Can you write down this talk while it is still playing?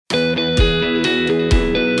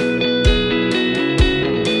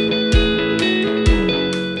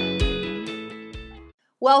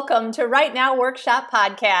Welcome to Write Now Workshop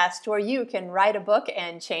Podcast, where you can write a book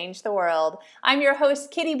and change the world. I'm your host,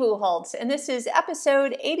 Kitty Buchholz, and this is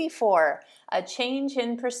episode 84, A Change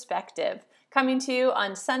in Perspective, coming to you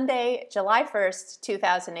on Sunday, July 1st,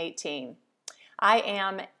 2018. I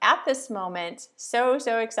am, at this moment, so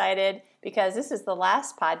excited because this is the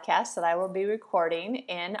last podcast that I will be recording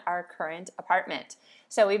in our current apartment.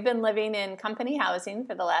 So we've been living in company housing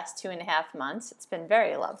for the last 2.5 months. It's been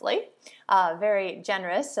very lovely, very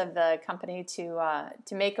generous of the company to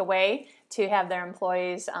make a way to have their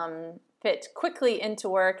employees fit quickly into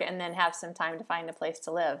work and then have some time to find a place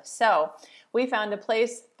to live. So we found a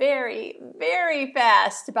place very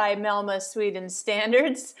fast by Malmö, Sweden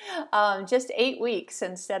standards, just 8 weeks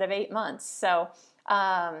instead of 8 months. So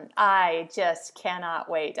I just cannot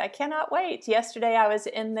wait. I cannot wait. Yesterday I was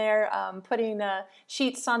in there putting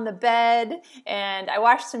sheets on the bed, and I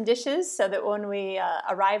washed some dishes so that when we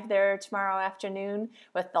arrive there tomorrow afternoon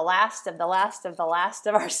with the last of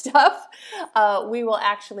our stuff, we will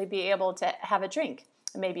actually be able to have a drink,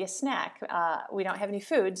 maybe a snack. We don't have any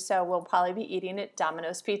food, so we'll probably be eating at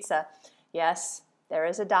Domino's Pizza. Yes, there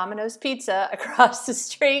is a Domino's Pizza across the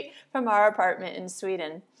street from our apartment in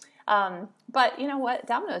Sweden. But you know what?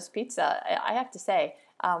 Domino's Pizza, I have to say,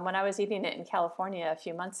 when I was eating it in California a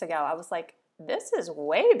few months ago, I was like, this is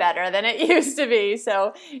way better than it used to be.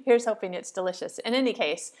 So here's hoping it's delicious. In any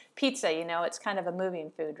case, pizza, it's kind of a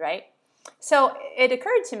moving food, right? So it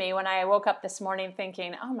occurred to me when I woke up this morning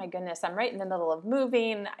thinking, oh my goodness, I'm right in the middle of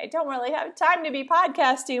moving. I don't really have time to be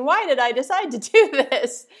podcasting. Why did I decide to do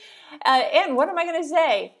this? And what am I going to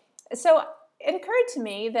say? So it occurred to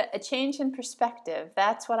me that a change in perspective,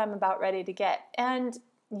 that's what I'm about ready to get. And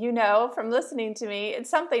from listening to me,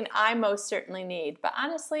 it's something I most certainly need. But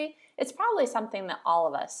honestly, it's probably something that all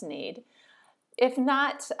of us need. If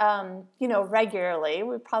not, regularly,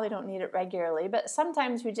 we probably don't need it regularly, but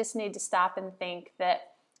sometimes we just need to stop and think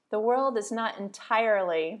that the world is not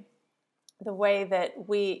entirely the way that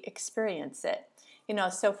we experience it.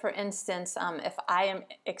 So for instance, if I am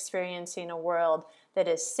experiencing a world that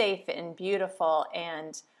is safe and beautiful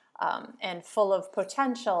and full of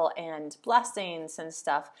potential and blessings and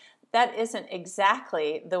stuff, that isn't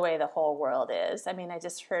exactly the way the whole world is. I mean, I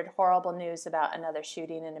just heard horrible news about another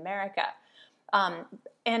shooting in America.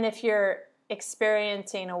 And if you're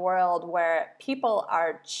experiencing a world where people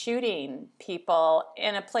are shooting people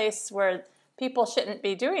in a place where people shouldn't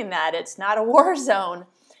be doing that, it's not a war zone,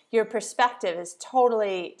 your perspective is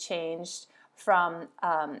totally changed from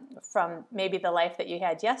maybe the life that you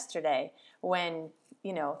had yesterday when,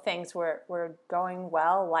 things were going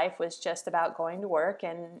well. Life was just about going to work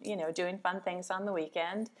and, doing fun things on the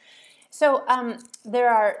weekend. So there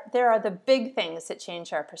are the big things that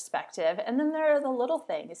change our perspective, and then there are the little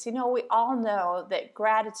things. We all know that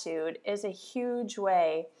gratitude is a huge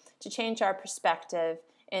way to change our perspective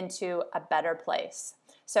into a better place.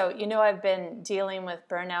 So, I've been dealing with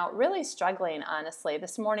burnout, really struggling, honestly.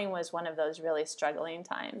 This morning was one of those really struggling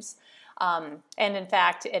times. And in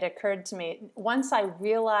fact, it occurred to me, once I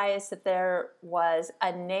realized that there was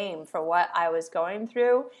a name for what I was going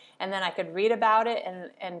through, and then I could read about it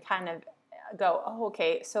and kind of go, oh,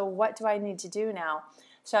 okay, so what do I need to do now?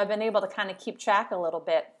 So I've been able to kind of keep track a little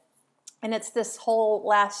bit. And it's this whole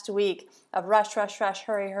last week of rush,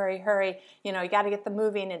 hurry. You got to get the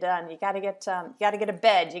moving done. You got to get a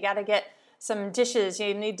bed. You got to get some dishes.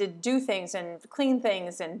 You need to do things and clean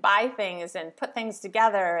things and buy things and put things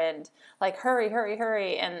together and like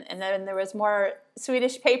hurry. And then there was more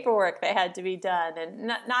Swedish paperwork that had to be done, and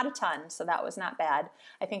not a ton, so that was not bad.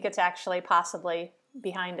 I think it's actually possibly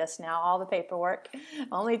behind us now. All the paperwork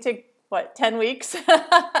only took 10 weeks.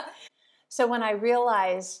 So when I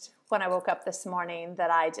realized, when I woke up this morning, that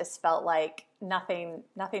I just felt like nothing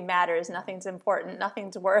matters, nothing's important,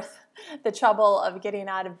 nothing's worth the trouble of getting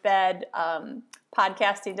out of bed.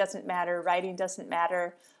 Podcasting doesn't matter, writing doesn't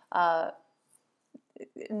matter,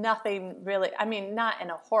 nothing really. I mean, not in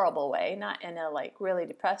a horrible way, not in a really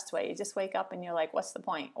depressed way. You just wake up and you're like, what's the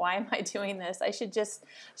point? Why am I doing this? I should just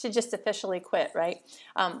officially quit, right?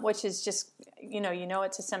 Which is just,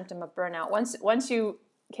 it's a symptom of burnout. Once you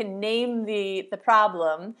can name the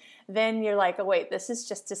problem, then you're like, oh wait, this is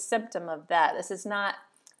just a symptom of that. This is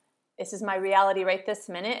my reality right this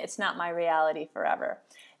minute. It's not my reality forever.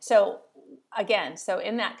 So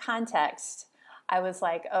in that context, I was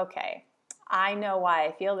like, okay, I know why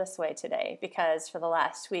I feel this way today, because for the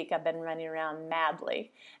last week I've been running around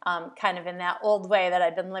madly, kind of in that old way that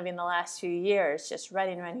I've been living the last few years, just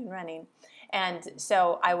running. And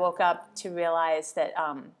so I woke up to realize that,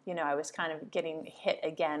 I was kind of getting hit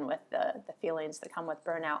again with the feelings that come with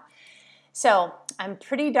burnout. So I'm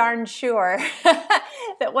pretty darn sure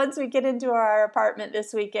that once we get into our apartment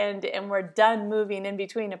this weekend and we're done moving in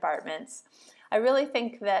between apartments, I really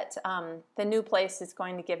think that the new place is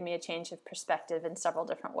going to give me a change of perspective in several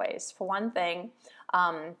different ways. For one thing,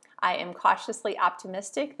 I am cautiously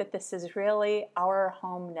optimistic that this is really our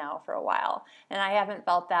home now for a while. And I haven't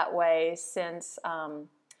felt that way since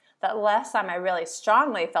the last time I really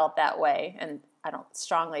strongly felt that way, and I don't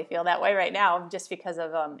strongly feel that way right now just because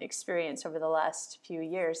of experience over the last few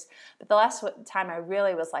years. But the last time I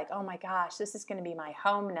really was like, oh my gosh, this is going to be my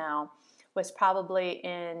home now, was probably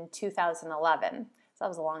in 2011. So that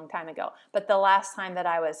was a long time ago. But the last time that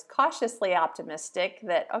I was cautiously optimistic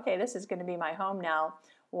that, okay, this is going to be my home now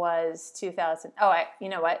was 2000. You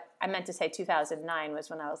know what? I meant to say 2009 was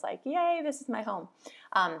when I was like, yay, this is my home.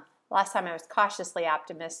 Last time I was cautiously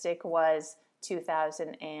optimistic was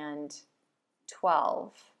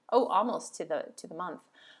 2012. Almost to the month.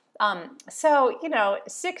 So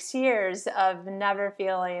 6 years of never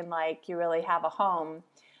feeling like you really have a home,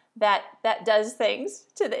 that does things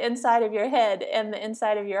to the inside of your head and the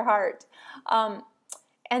inside of your heart.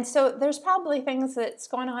 And so there's probably things that's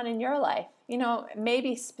going on in your life,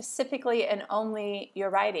 maybe specifically and only your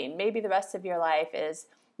writing. Maybe the rest of your life is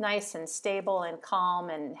nice and stable and calm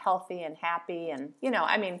and healthy and happy. And,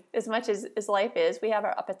 as much as life is, we have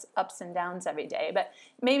our ups and downs every day. But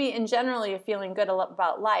maybe in general you're feeling good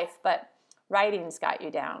about life, but writing's got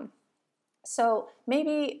you down. So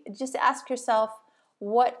maybe just ask yourself,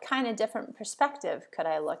 what kind of different perspective could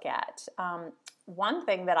I look at? One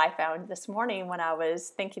thing that I found this morning when I was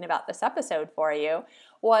thinking about this episode for you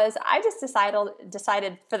was I just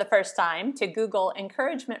decided for the first time to Google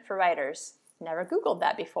encouragement for writers. Never Googled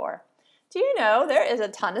that before. Do you know there is a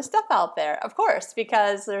ton of stuff out there? Of course,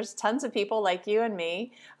 because there's tons of people like you and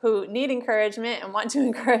me who need encouragement and want to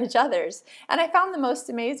encourage others. And I found the most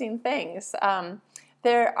amazing things.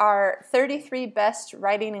 There are 33 best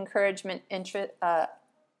writing encouragement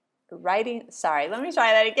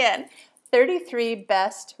 33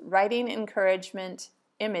 best writing encouragement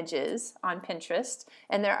images on Pinterest,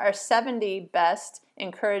 and there are 70 best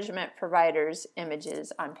encouragement for writers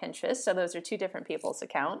images on Pinterest. So those are two different people's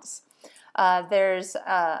accounts. There's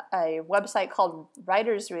a website called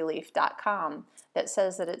writersrelief.com that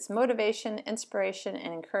says that it's motivation, inspiration,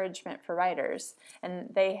 and encouragement for writers. And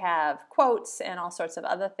they have quotes and all sorts of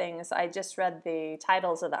other things. I just read the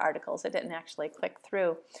titles of the articles. I didn't actually click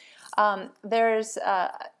through. There's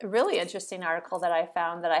a really interesting article that I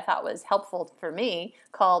found that I thought was helpful for me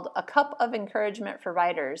called A Cup of Encouragement for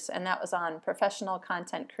Writers, and that was on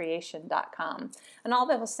professionalcontentcreation.com. And all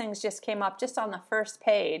those things just came up just on the first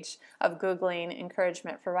page of Googling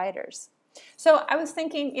encouragement for writers. So I was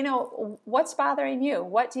thinking, what's bothering you?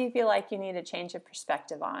 What do you feel like you need a change of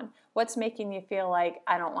perspective on? What's making you feel like,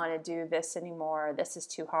 I don't want to do this anymore, or this is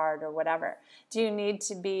too hard, or whatever? Do you need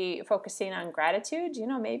to be focusing on gratitude?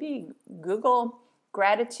 Maybe Google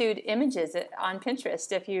gratitude images on Pinterest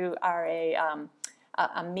if you are a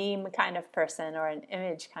meme kind of person or an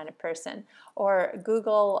image kind of person. Or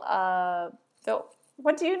Google,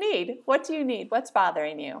 what do you need? What do you need? What's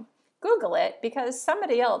bothering you? Google it, because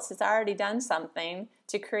somebody else has already done something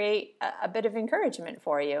to create a bit of encouragement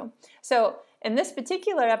for you. So in this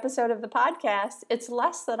particular episode of the podcast, it's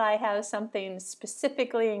less that I have something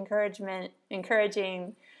specifically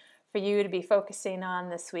encouraging for you to be focusing on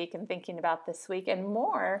this week and thinking about this week, and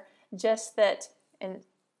more just that, and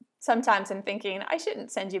sometimes I'm thinking, I shouldn't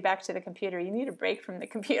send you back to the computer. You need a break from the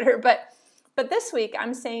computer. But this week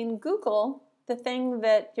I'm saying Google the thing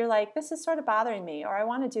that you're like, this is sort of bothering me, or I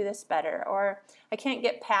want to do this better, or I can't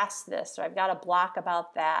get past this, or I've got a block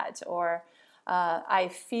about that, or I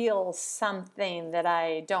feel something that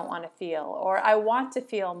I don't want to feel, or I want to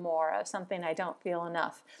feel more of something I don't feel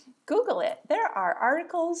enough. Google it. There are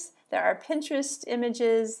articles, there are Pinterest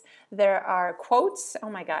images, there are quotes. Oh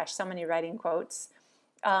my gosh, so many writing quotes.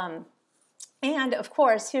 And of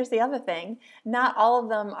course, here's the other thing. Not all of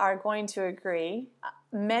them are going to agree.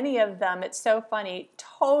 Many of them, it's so funny,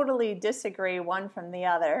 totally disagree one from the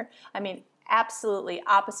other. I mean, absolutely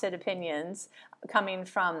opposite opinions coming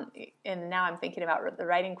from, and now I'm thinking about the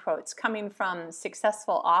writing quotes, coming from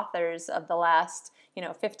successful authors of the last,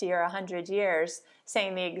 50 or 100 years,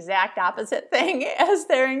 saying the exact opposite thing as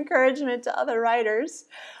their encouragement to other writers.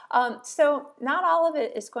 So not all of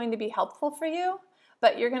it is going to be helpful for you,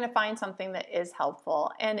 but you're going to find something that is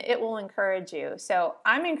helpful, and it will encourage you. So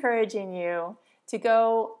I'm encouraging you to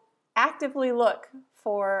go actively look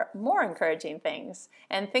for more encouraging things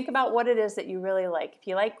and think about what it is that you really like. If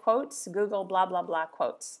you like quotes, Google blah, blah, blah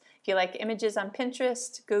quotes. If you like images on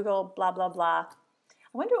Pinterest, Google blah, blah, blah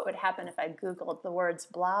I wonder what would happen if I Googled the words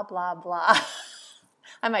blah, blah, blah.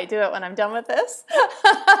 I might do it when I'm done with this.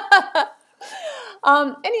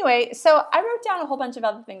 Anyway, so I wrote down a whole bunch of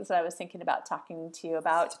other things that I was thinking about talking to you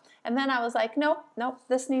about. And then I was like, nope,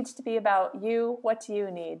 this needs to be about you. What do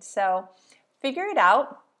you need? So figure it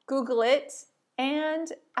out, Google it,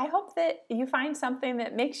 and I hope that you find something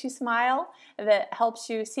that makes you smile, that helps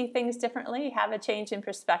you see things differently, have a change in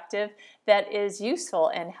perspective that is useful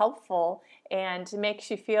and helpful and makes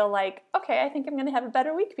you feel like, okay, I think I'm going to have a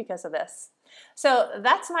better week because of this. So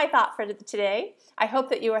that's my thought for today. I hope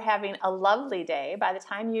that you are having a lovely day. By the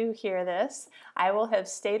time you hear this, I will have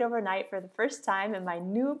stayed overnight for the first time in my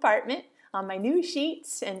new apartment, on my new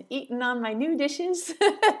sheets, and eaten on my new dishes.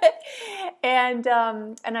 and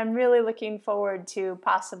I'm really looking forward to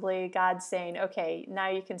possibly God saying, okay, now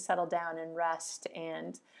you can settle down and rest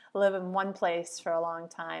and live in one place for a long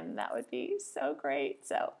time. That would be so great.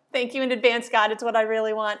 So thank you in advance, God. It's what I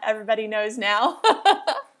really want. Everybody knows now.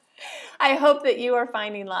 I hope that you are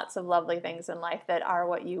finding lots of lovely things in life that are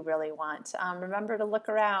what you really want. Remember to look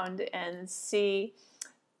around and see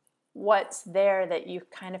what's there that you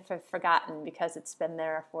kind of have forgotten because it's been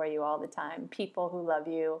there for you all the time. People who love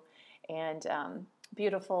you and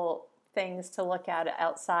beautiful things to look at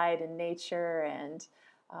outside in nature and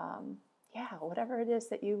whatever it is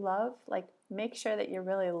that you love, like make sure that you're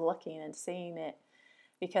really looking and seeing it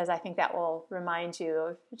because I think that will remind you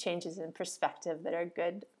of changes in perspective that are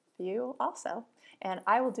good for you also. And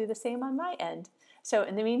I will do the same on my end. So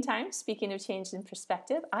in the meantime, speaking of change in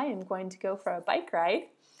perspective, I am going to go for a bike ride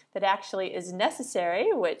that actually is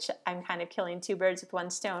necessary, which I'm kind of killing two birds with one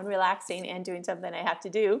stone, relaxing and doing something I have to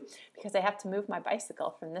do because I have to move my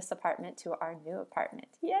bicycle from this apartment to our new apartment.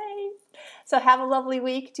 Yay! So have a lovely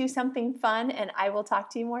week, do something fun, and I will talk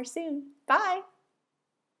to you more soon. Bye!